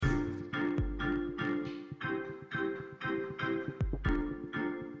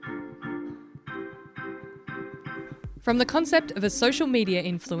From the concept of a social media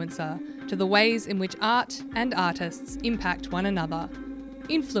influencer to the ways in which art and artists impact one another,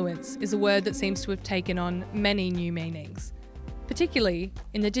 influence is a word that seems to have taken on many new meanings, particularly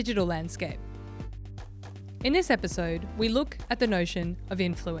in the digital landscape. In this episode, we look at the notion of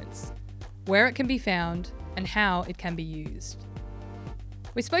influence, where it can be found and how it can be used.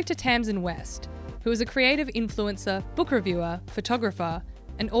 We spoke to Tamsin West, who is a creative influencer, book reviewer, photographer,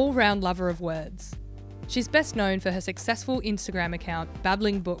 and all-round lover of words. She's best known for her successful Instagram account,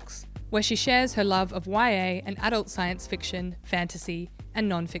 Babbling Books, where she shares her love of YA and adult science fiction, fantasy, and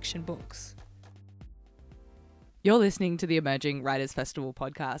non-fiction books. You're listening to the Emerging Writers Festival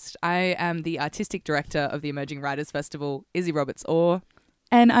podcast. I am the artistic director of the Emerging Writers Festival, Izzy Roberts-Orr.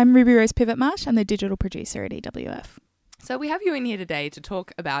 And I'm Ruby Rose Pivot-Marsh. I'm the digital producer at EWF. So we have you in here today to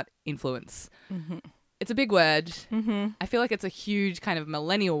talk about influence. Mm-hmm. It's a big word. Mm-hmm. I feel like it's a huge kind of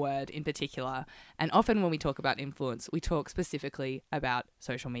millennial word in particular. And often when we talk about influence, we talk specifically about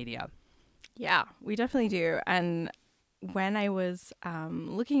social media. Yeah, we definitely do. And when I was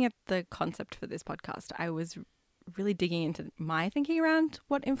looking at the concept for this podcast, I was really digging into my thinking around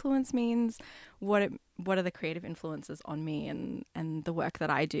what influence means, what are the creative influences on me and the work that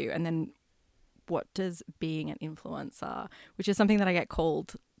I do, and then what does being an influencer, which is something that I get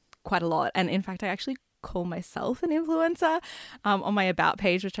called quite a lot. And in fact, I actually call myself an influencer on my About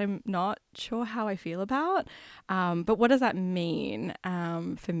page, which I'm not sure how I feel about. But what does that mean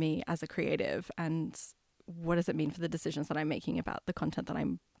for me as a creative? And what does it mean for the decisions that I'm making about the content that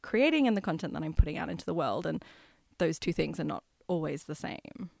I'm creating and the content that I'm putting out into the world? And those two things are not always the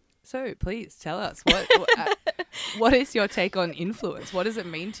same. So please tell us, what is your take on influence? What does it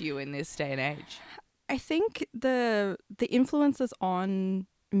mean to you in this day and age? I think the influences on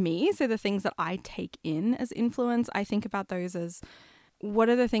me, so the things that I take in as influence, I think about those as what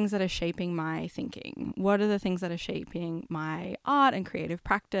are the things that are shaping my thinking? What are the things that are shaping my art and creative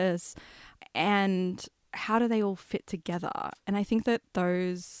practice? And how do they all fit together? And I think that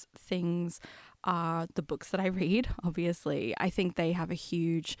those things are the books that I read, obviously. I think they have a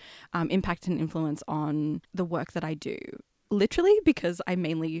huge impact and influence on the work that I do. Literally because I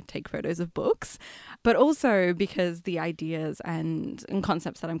mainly take photos of books, but also because the ideas and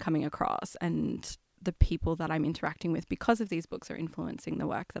concepts that I'm coming across and the people that I'm interacting with because of these books are influencing the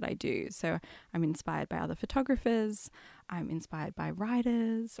work that I do. So I'm inspired by other photographers, I'm inspired by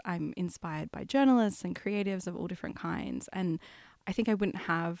writers, I'm inspired by journalists and creatives of all different kinds. And I think I wouldn't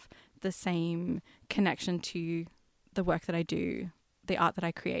have the same connection to the work that I do, the art that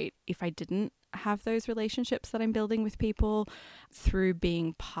I create, if I didn't have those relationships that I'm building with people through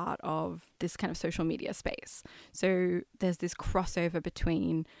being part of this kind of social media space. So there's this crossover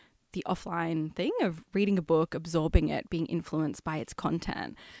between the offline thing of reading a book, absorbing it, being influenced by its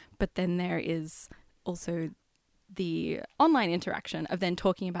content. But then there is also the online interaction of then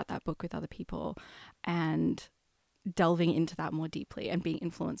talking about that book with other people and delving into that more deeply and being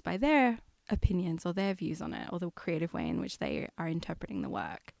influenced by their opinions or their views on it or the creative way in which they are interpreting the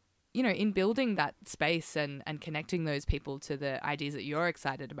work. You know, in building that space and connecting those people to the ideas that you're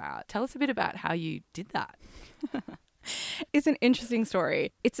excited about, tell us a bit about how you did that. It's an interesting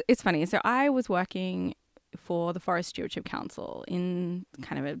story. It's funny. So I was working for the Forest Stewardship Council in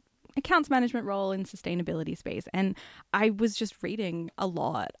kind of a accounts management role in sustainability space. And I was just reading a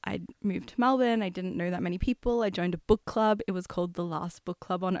lot. I'd moved to Melbourne. I didn't know that many people. I joined a book club. It was called The Last Book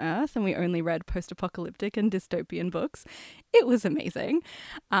Club on Earth. And we only read post-apocalyptic and dystopian books. It was amazing.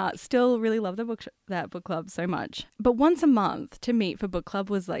 Still really love that book club so much. But once a month to meet for book club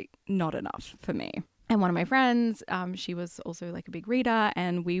was like not enough for me. And one of my friends, she was also like a big reader,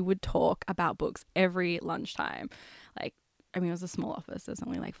 and we would talk about books every lunchtime. It was a small office. There's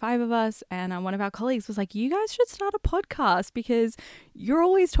only like 5 of us. And one of our colleagues was like, you guys should start a podcast because you're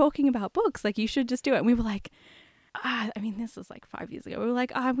always talking about books. Like, you should just do it. And we were like, this is like 5 years ago. We were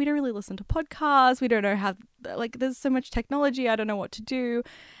like, we don't really listen to podcasts. We don't know how, there's so much technology. I don't know what to do.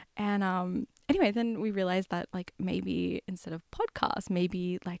 And anyway, then we realized that maybe instead of podcasts,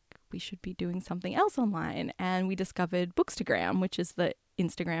 maybe we should be doing something else online. And we discovered Bookstagram, which is the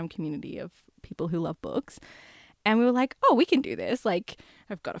Instagram community of people who love books. And we were like, oh, we can do this.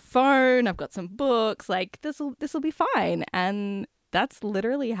 I've got a phone, I've got some books, this'll be fine. And that's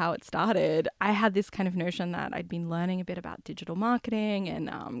literally how it started. I had this kind of notion that I'd been learning a bit about digital marketing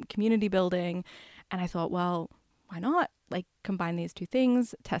and community building. And I thought, well, why not combine these two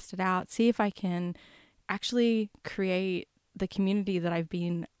things, test it out, see if I can actually create the community that I've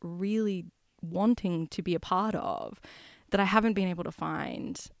been really wanting to be a part of, that I haven't been able to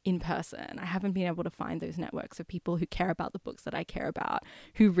find in person. I haven't been able to find those networks of people who care about the books that I care about,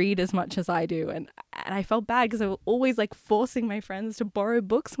 who read as much as I do. And And I felt bad because I was always like forcing my friends to borrow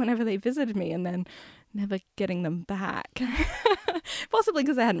books whenever they visited me and then never getting them back. Possibly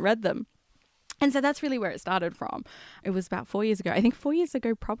because I hadn't read them. And so that's really where it started from. It was about 4 years ago. I think 4 years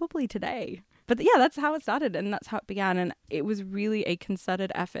ago, probably today. But yeah, that's how it started and that's how it began. And it was really a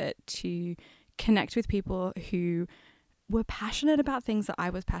concerted effort to connect with people who were passionate about things that I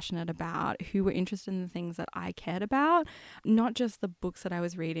was passionate about, who were interested in the things that I cared about, not just the books that I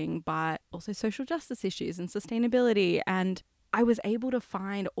was reading, but also social justice issues and sustainability. And I was able to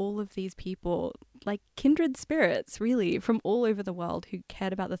find all of these people, like kindred spirits, really, from all over the world who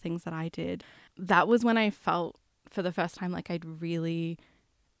cared about the things that I did. That was when I felt for the first time like it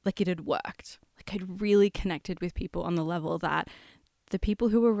had worked. Like I'd really connected with people on the level that the people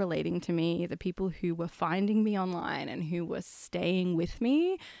who were relating to me, the people who were finding me online and who were staying with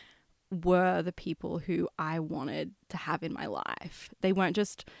me were the people who I wanted to have in my life. They weren't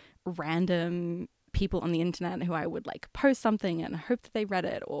just random people on the internet who I would like post something and hope that they read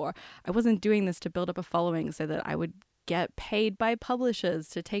it, or I wasn't doing this to build up a following so that I would get paid by publishers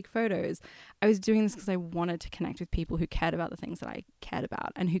to take photos. I was doing this because I wanted to connect with people who cared about the things that I cared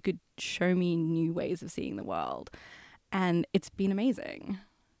about and who could show me new ways of seeing the world. And it's been amazing.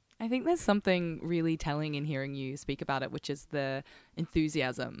 I think there's something really telling in hearing you speak about it, which is the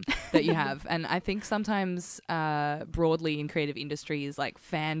enthusiasm that you have. And I think sometimes broadly in creative industries, like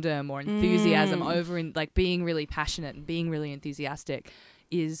fandom or enthusiasm over in like being really passionate and being really enthusiastic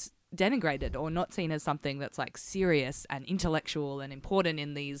is denigrated or not seen as something that's like serious and intellectual and important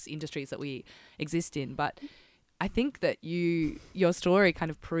in these industries that we exist in. But I think that your story kind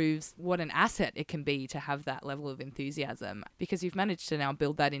of proves what an asset it can be to have that level of enthusiasm, because you've managed to now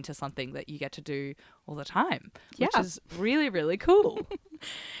build that into something that you get to do all the time, which is really, really cool.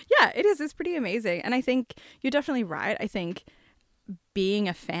 Yeah, it is. It's pretty amazing. And I think you're definitely right. I think being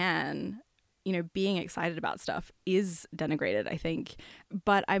a fan, you know, being excited about stuff is denigrated, I think.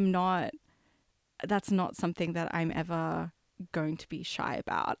 But that's not something that I'm ever going to be shy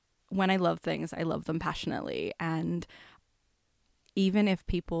about. When I love things, I love them passionately. And even if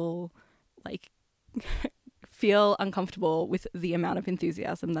people like feel uncomfortable with the amount of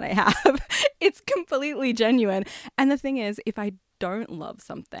enthusiasm that I have, it's completely genuine. And the thing is, if I don't love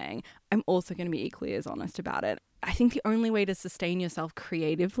something, I'm also going to be equally as honest about it. I think the only way to sustain yourself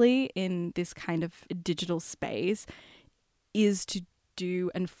creatively in this kind of digital space is to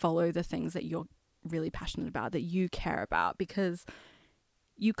do and follow the things that you're really passionate about, that you care about, because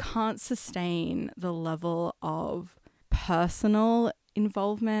you can't sustain the level of personal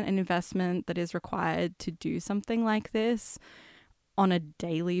involvement and investment that is required to do something like this on a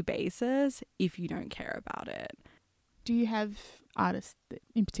daily basis if you don't care about it. Do you have artists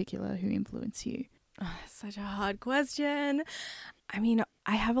in particular who influence you? Oh, such a hard question. I mean,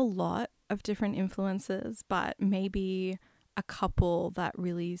 I have a lot of different influences, but maybe a couple that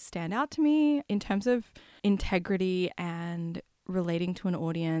really stand out to me in terms of integrity and relating to an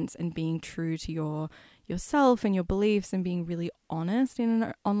audience and being true to yourself and your beliefs and being really honest in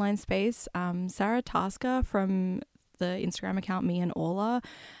an online space. Sarah Tasker from the Instagram account Me and Orla.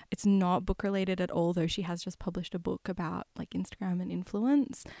 It's not book related at all, though she has just published a book about like Instagram and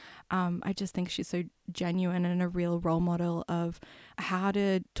influence. I just think she's so genuine and a real role model of how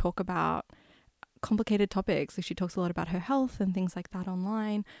to talk about complicated topics. Like she talks a lot about her health and things like that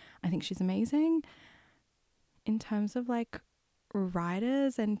online. I think she's amazing. In terms of like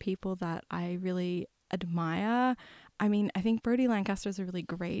writers and people that I really admire, I mean, I think Brodie Lancaster is a really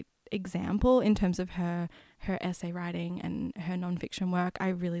great example in terms of her essay writing and her nonfiction work. I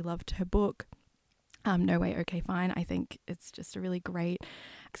really loved her book, No Way, Okay, Fine. I think it's just a really great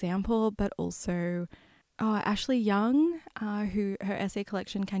example. But also Ashley Young, who her essay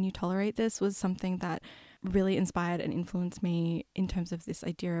collection Can You Tolerate This was something that really inspired and influenced me in terms of this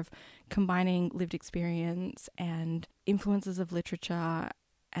idea of combining lived experience and influences of literature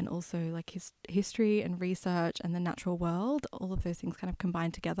and also like history and research and the natural world. All of those things kind of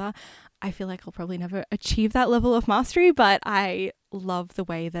combined together. I feel like I'll probably never achieve that level of mastery, but I love the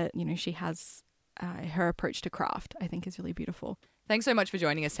way that, you know, she has her approach to craft, I think is really beautiful. Thanks so much for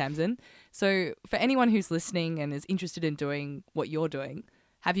joining us, Tamsin. So for anyone who's listening and is interested in doing what you're doing,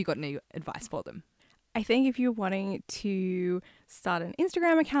 have you got any advice for them? I think if you're wanting to start an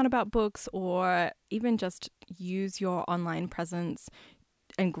Instagram account about books or even just use your online presence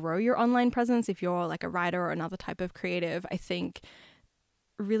and grow your online presence, if you're like a writer or another type of creative, I think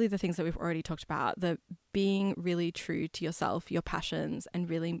really the things that we've already talked about, the being really true to yourself, your passions, and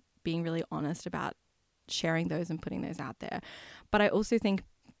really being really honest about sharing those and putting those out there. But I also think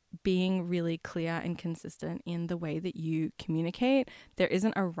being really clear and consistent in the way that you communicate. There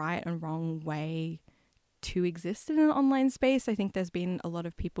isn't a right and wrong way to exist in an online space. I think there's been a lot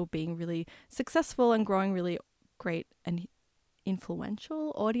of people being really successful and growing really great and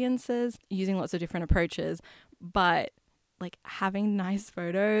influential audiences using lots of different approaches, but like having nice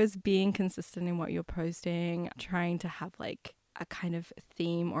photos, being consistent in what you're posting, trying to have like a kind of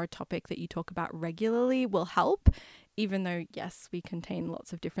theme or a topic that you talk about regularly will help. Even though, yes, we contain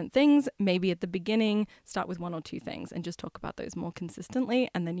lots of different things, maybe at the beginning, start with 1 or 2 things and just talk about those more consistently,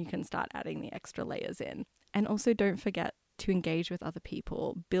 and then you can start adding the extra layers in. And also don't forget to engage with other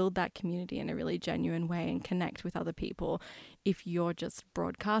people, build that community in a really genuine way and connect with other people. If you're just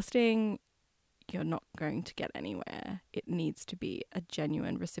broadcasting, you're not going to get anywhere. It needs to be a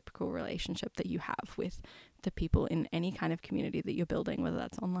genuine reciprocal relationship that you have with the people in any kind of community that you're building, whether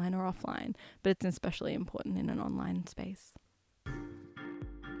that's online or offline. But it's especially important in an online space.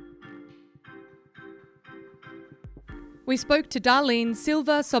 We spoke to Darlene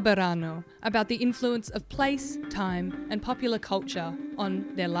Silva Soberano about the influence of place, time, and popular culture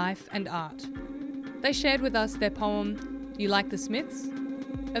on their life and art. They shared with us their poem, You Like the Smiths?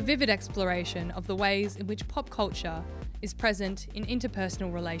 A vivid exploration of the ways in which pop culture is present in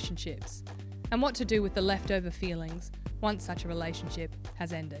interpersonal relationships, and what to do with the leftover feelings once such a relationship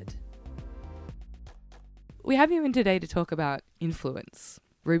has ended. We have you in today to talk about influence.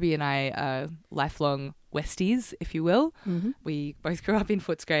 Ruby and I are lifelong Westies, if you will. Mm-hmm. We both grew up in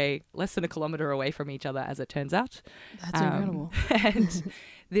Footscray, less than a kilometre away from each other, as it turns out. That's incredible. And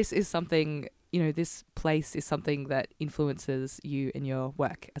this is something, this place is something that influences you in your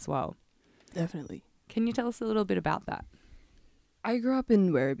work as well. Definitely. Can you tell us a little bit about that? I grew up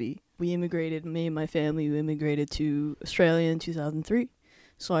in Werribee. Me and my family, we immigrated to Australia in 2003.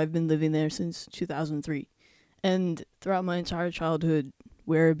 So I've been living there since 2003. And throughout my entire childhood,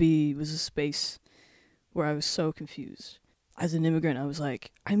 Werribee was a space where I was so confused. As an immigrant, I was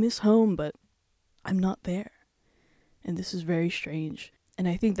like, I miss home, but I'm not there. And this is very strange. And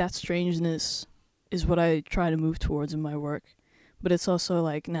I think that strangeness is what I try to move towards in my work. But it's also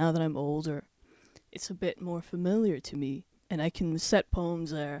like, now that I'm older, it's a bit more familiar to me. And I can set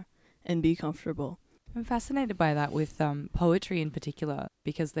poems there and be comfortable. I'm fascinated by that with poetry in particular,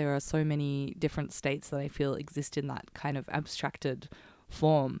 because there are so many different states that I feel exist in that kind of abstracted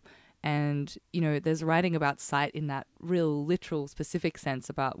form. And, there's writing about sight in that real literal specific sense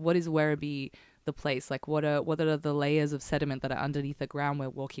about what is Werribee the place, like what are the layers of sediment that are underneath the ground we're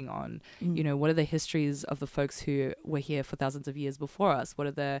walking on. What are the histories of the folks who were here for thousands of years before us? What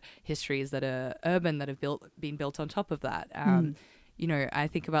are the histories that are urban that have been built on top of that? I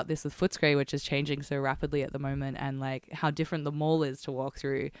think about this with Footscray, which is changing so rapidly at the moment, and like how different the mall is to walk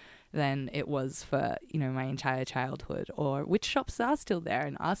through than it was for, my entire childhood, or which shops are still there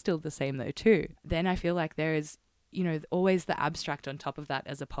and are still the same though too. Then I feel like there is, always the abstract on top of that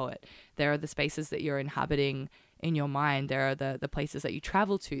as a poet. There are the spaces that you're inhabiting in your mind. There are the places that you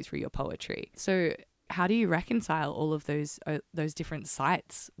travel to through your poetry. So how do you reconcile all of those different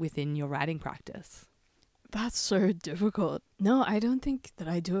sites within your writing practice? That's so difficult. No, I don't think that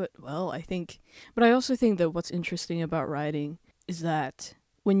I do it well. But I also think that what's interesting about writing is that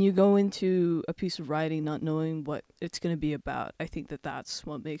when you go into a piece of writing not knowing what it's going to be about, I think that that's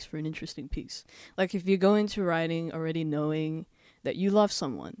what makes for an interesting piece. Like if you go into writing already knowing that you love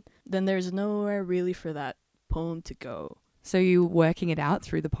someone, then there's nowhere really for that poem to go. So you working it out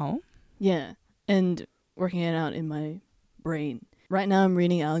through the poem? Yeah, and working it out in my brain. Right now I'm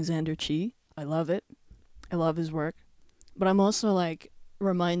reading Alexander Chee. I love it. I love his work. But I'm also like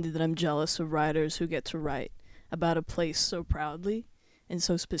reminded that I'm jealous of writers who get to write about a place so proudly and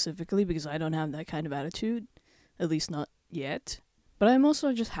so specifically, because I don't have that kind of attitude, at least not yet. But I'm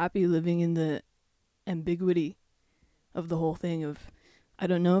also just happy living in the ambiguity of the whole thing of, I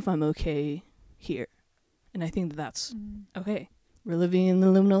don't know if I'm okay here. And I think that's okay. We're living in the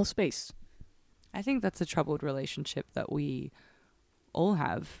liminal space. I think that's a troubled relationship that we all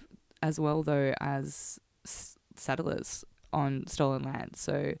have as well, though, as settlers on stolen land.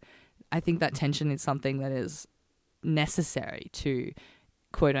 So I think that tension is something that is necessary to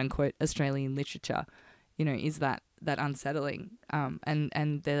quote unquote Australian literature, is that unsettling.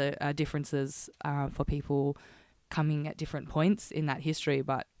 And there are differences for people coming at different points in that history,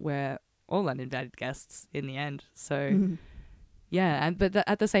 but we're all uninvited guests in the end. So but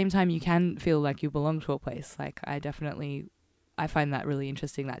at the same time, you can feel like you belong to a place. Like I find that really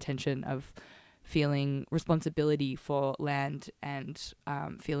interesting, that tension of feeling responsibility for land and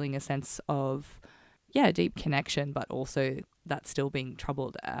feeling a sense of deep connection, but also that still being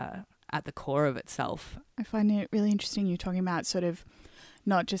troubled at the core of itself. I find it really interesting you talking about sort of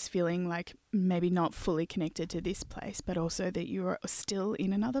not just feeling like maybe not fully connected to this place, but also that you're still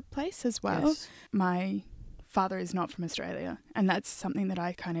in another place as well. Yes. My father is not from Australia, and that's something that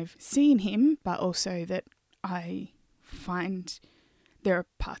I kind of see in him, but also that I find there are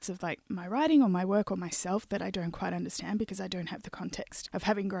parts of like my writing or my work or myself that I don't quite understand because I don't have the context of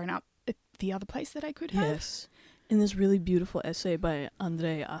having grown up at the other place that I could have. Yes. In this really beautiful essay by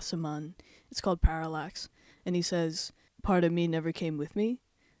André Asseman, it's called Parallax, and he says, "Part of me never came with me."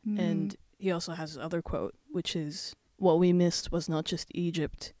 And he also has this other quote, which is, "What we missed was not just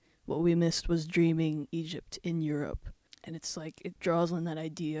Egypt. What we missed was dreaming Egypt in Europe." And it's like, it draws on that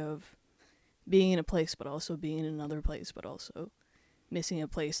idea of being in a place, but also being in another place, but also missing a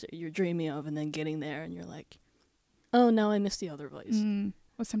place that you're dreaming of, and then getting there and you're like, oh, now I miss the other place.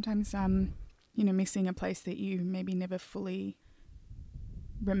 Or sometimes, missing a place that you maybe never fully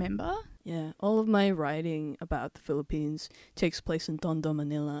remember. Yeah, all of my writing about the Philippines takes place in Tondo,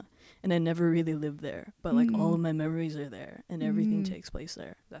 Manila, and I never really lived there, but like all of my memories are there and everything takes place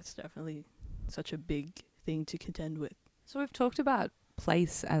there. That's definitely such a big thing to contend with. So we've talked about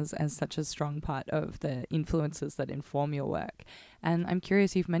place as such a strong part of the influences that inform your work. And I'm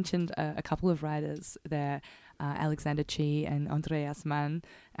curious, you've mentioned a couple of writers there, Alexander Chee and André Asseman.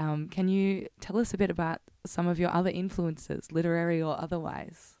 Can you tell us a bit about some of your other influences, literary or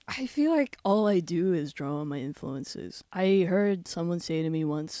otherwise? I feel like all I do is draw on my influences. I heard someone say to me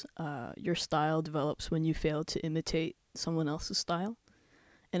once, your style develops when you fail to imitate someone else's style.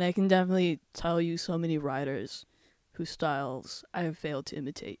 And I can definitely tell you so many writers whose styles I have failed to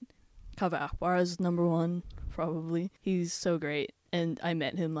imitate. Kaveh Akbar is number one, probably. He's so great, and I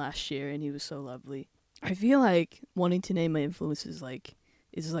met him last year, and he was so lovely. I feel like wanting to name my influences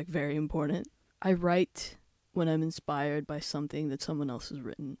is very important. I write when I'm inspired by something that someone else has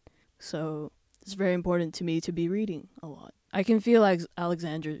written, so it's very important to me to be reading a lot. I can feel like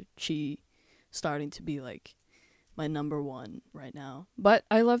Alexander Chee starting to be like my number one right now, but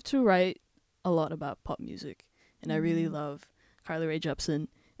I love to write a lot about pop music. And I really love Carly Rae Jepsen,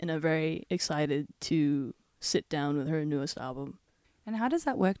 and I'm very excited to sit down with her newest album. And how does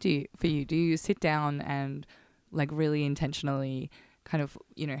that work for you? Do you sit down and like really intentionally kind of,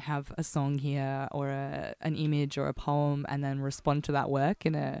 have a song here or an image or a poem and then respond to that work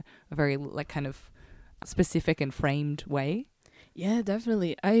in a very like kind of specific and framed way? Yeah,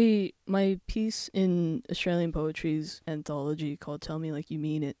 definitely. My piece in Australian Poetry's anthology called Tell Me Like You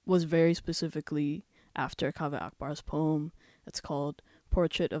Mean It was very specifically after Kaveh Akbar's poem. It's called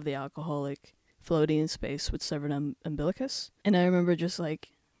Portrait of the Alcoholic Floating in Space with Severed Umbilicus. And I remember just like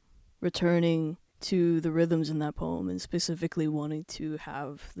returning to the rhythms in that poem and specifically wanting to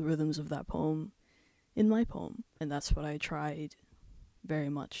have the rhythms of that poem in my poem. And that's what I tried very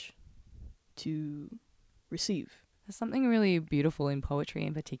much to receive. There's something really beautiful in poetry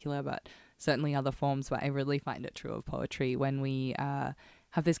in particular, but certainly other forms, but I really find it true of poetry when we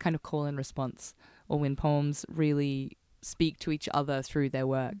have this kind of call and response, or when poems really speak to each other through their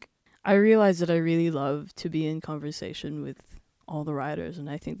work. I realize that I really love to be in conversation with all the writers, and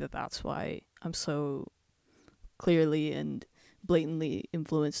I think that that's why I'm so clearly and blatantly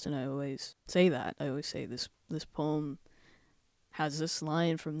influenced, and I always say that. I always say this poem has this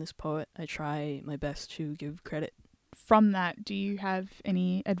line from this poet. I try my best to give credit. From that, do you have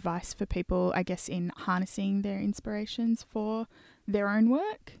any advice for people, I guess, in harnessing their inspirations for their own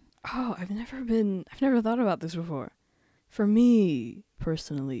work? Oh, I've never thought about this before. For me,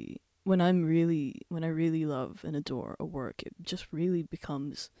 personally, when I really love and adore a work, it just really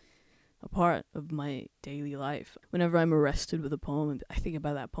becomes a part of my daily life. Whenever I'm arrested with a poem, I think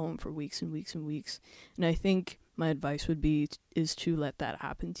about that poem for weeks and weeks and weeks. And I think my advice is to let that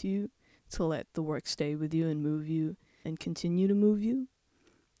happen to you, to let the work stay with you and move you and continue to move you.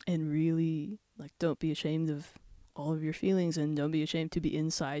 And really, don't be ashamed of all of your feelings, and don't be ashamed to be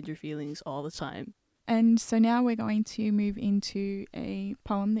inside your feelings all the time. And so now we're going to move into a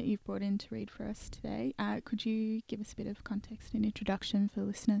poem that you've brought in to read for us today. Could you give us a bit of context and introduction for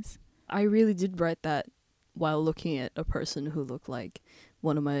listeners? I really did write that while looking at a person who looked like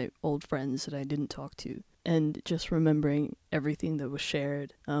one of my old friends that I didn't talk to, and just remembering everything that was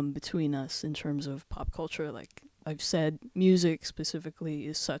shared between us in terms of pop culture. Like I've said, music specifically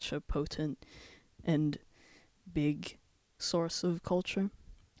is such a potent and big source of culture.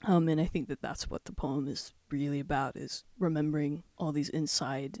 And I think that that's what the poem is really about, is remembering all these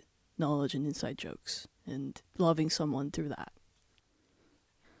inside knowledge and inside jokes and loving someone through that.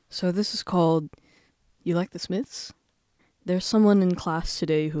 So this is called You Like the Smiths? There's someone in class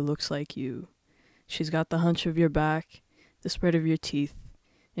today who looks like you. She's got the hunch of your back, the spread of your teeth,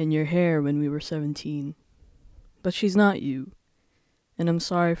 and your hair when we were 17. But she's not you. And I'm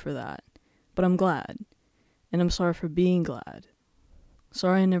sorry for that. But I'm glad. And I'm sorry for being glad.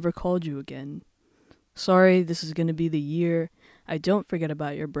 Sorry I never called you again. Sorry this is gonna be the year I don't forget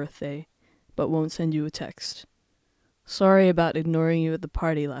about your birthday, but won't send you a text. Sorry about ignoring you at the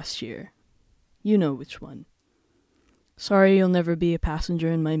party last year. You know which one. Sorry you'll never be a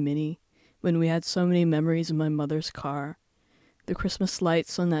passenger in my Mini when we had so many memories in my mother's car, the Christmas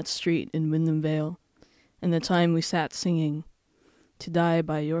lights on that street in Wyndham Vale, and the time we sat singing, "To die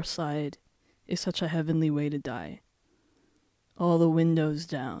by your side is such a heavenly way to die." All the windows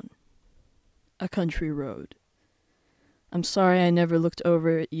down. A country road. I'm sorry I never looked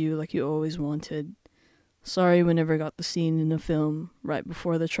over at you like you always wanted. Sorry we never got the scene in the film right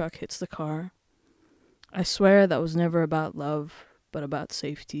before the truck hits the car. I swear that was never about love, but about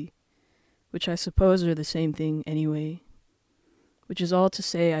safety, which I suppose are the same thing anyway. Which is all to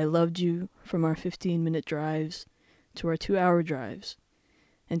say I loved you from our 15-minute drives to our 2-hour drives,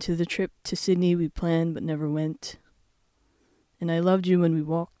 and to the trip to Sydney we planned but never went. And I loved you when we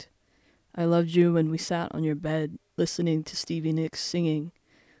walked. I loved you when we sat on your bed listening to Stevie Nicks singing,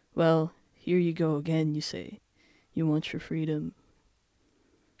 "Well, here you go again, you say. You want your freedom."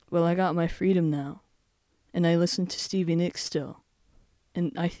 Well, I got my freedom now, and I listen to Stevie Nicks still,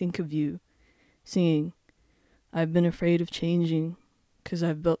 and I think of you, singing, "I've been afraid of changing, 'cause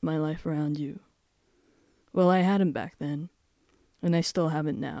I've built my life around you." Well, I hadn't back then, and I still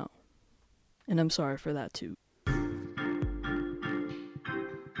haven't now, and I'm sorry for that too.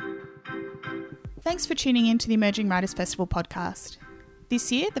 Thanks for tuning in to the Emerging Writers Festival podcast.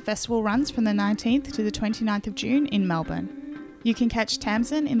 This year, the festival runs from the 19th to the 29th of June in Melbourne. You can catch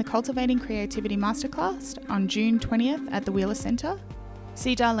Tamsin in the Cultivating Creativity Masterclass on June 20th at the Wheeler Centre,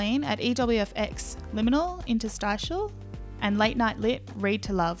 see Darlene at EWFX Liminal Interstitial, and Late Night Lit Read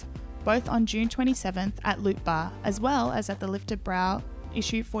to Love, both on June 27th at Loop Bar, as well as at the Lifted Brow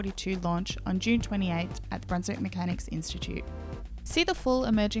Issue 42 launch on June 28th at the Brunswick Mechanics Institute. See the full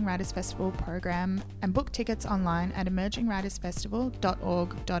Emerging Writers Festival program and book tickets online at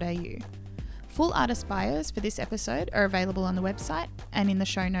emergingwritersfestival.org.au. Full artist bios for this episode are available on the website and in the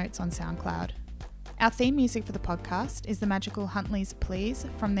show notes on SoundCloud. Our theme music for the podcast is the magical Huntley's Please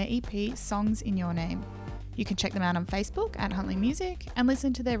from their EP Songs in Your Name. You can check them out on Facebook at Huntley Music and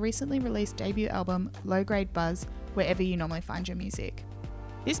listen to their recently released debut album Low Grade Buzz wherever you normally find your music.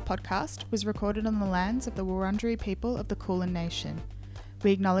 This podcast was recorded on the lands of the Wurundjeri people of the Kulin Nation.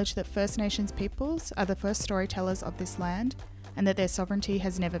 We acknowledge that First Nations peoples are the first storytellers of this land and that their sovereignty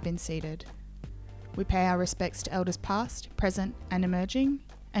has never been ceded. We pay our respects to elders past, present and emerging,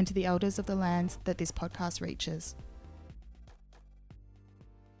 and to the elders of the lands that this podcast reaches.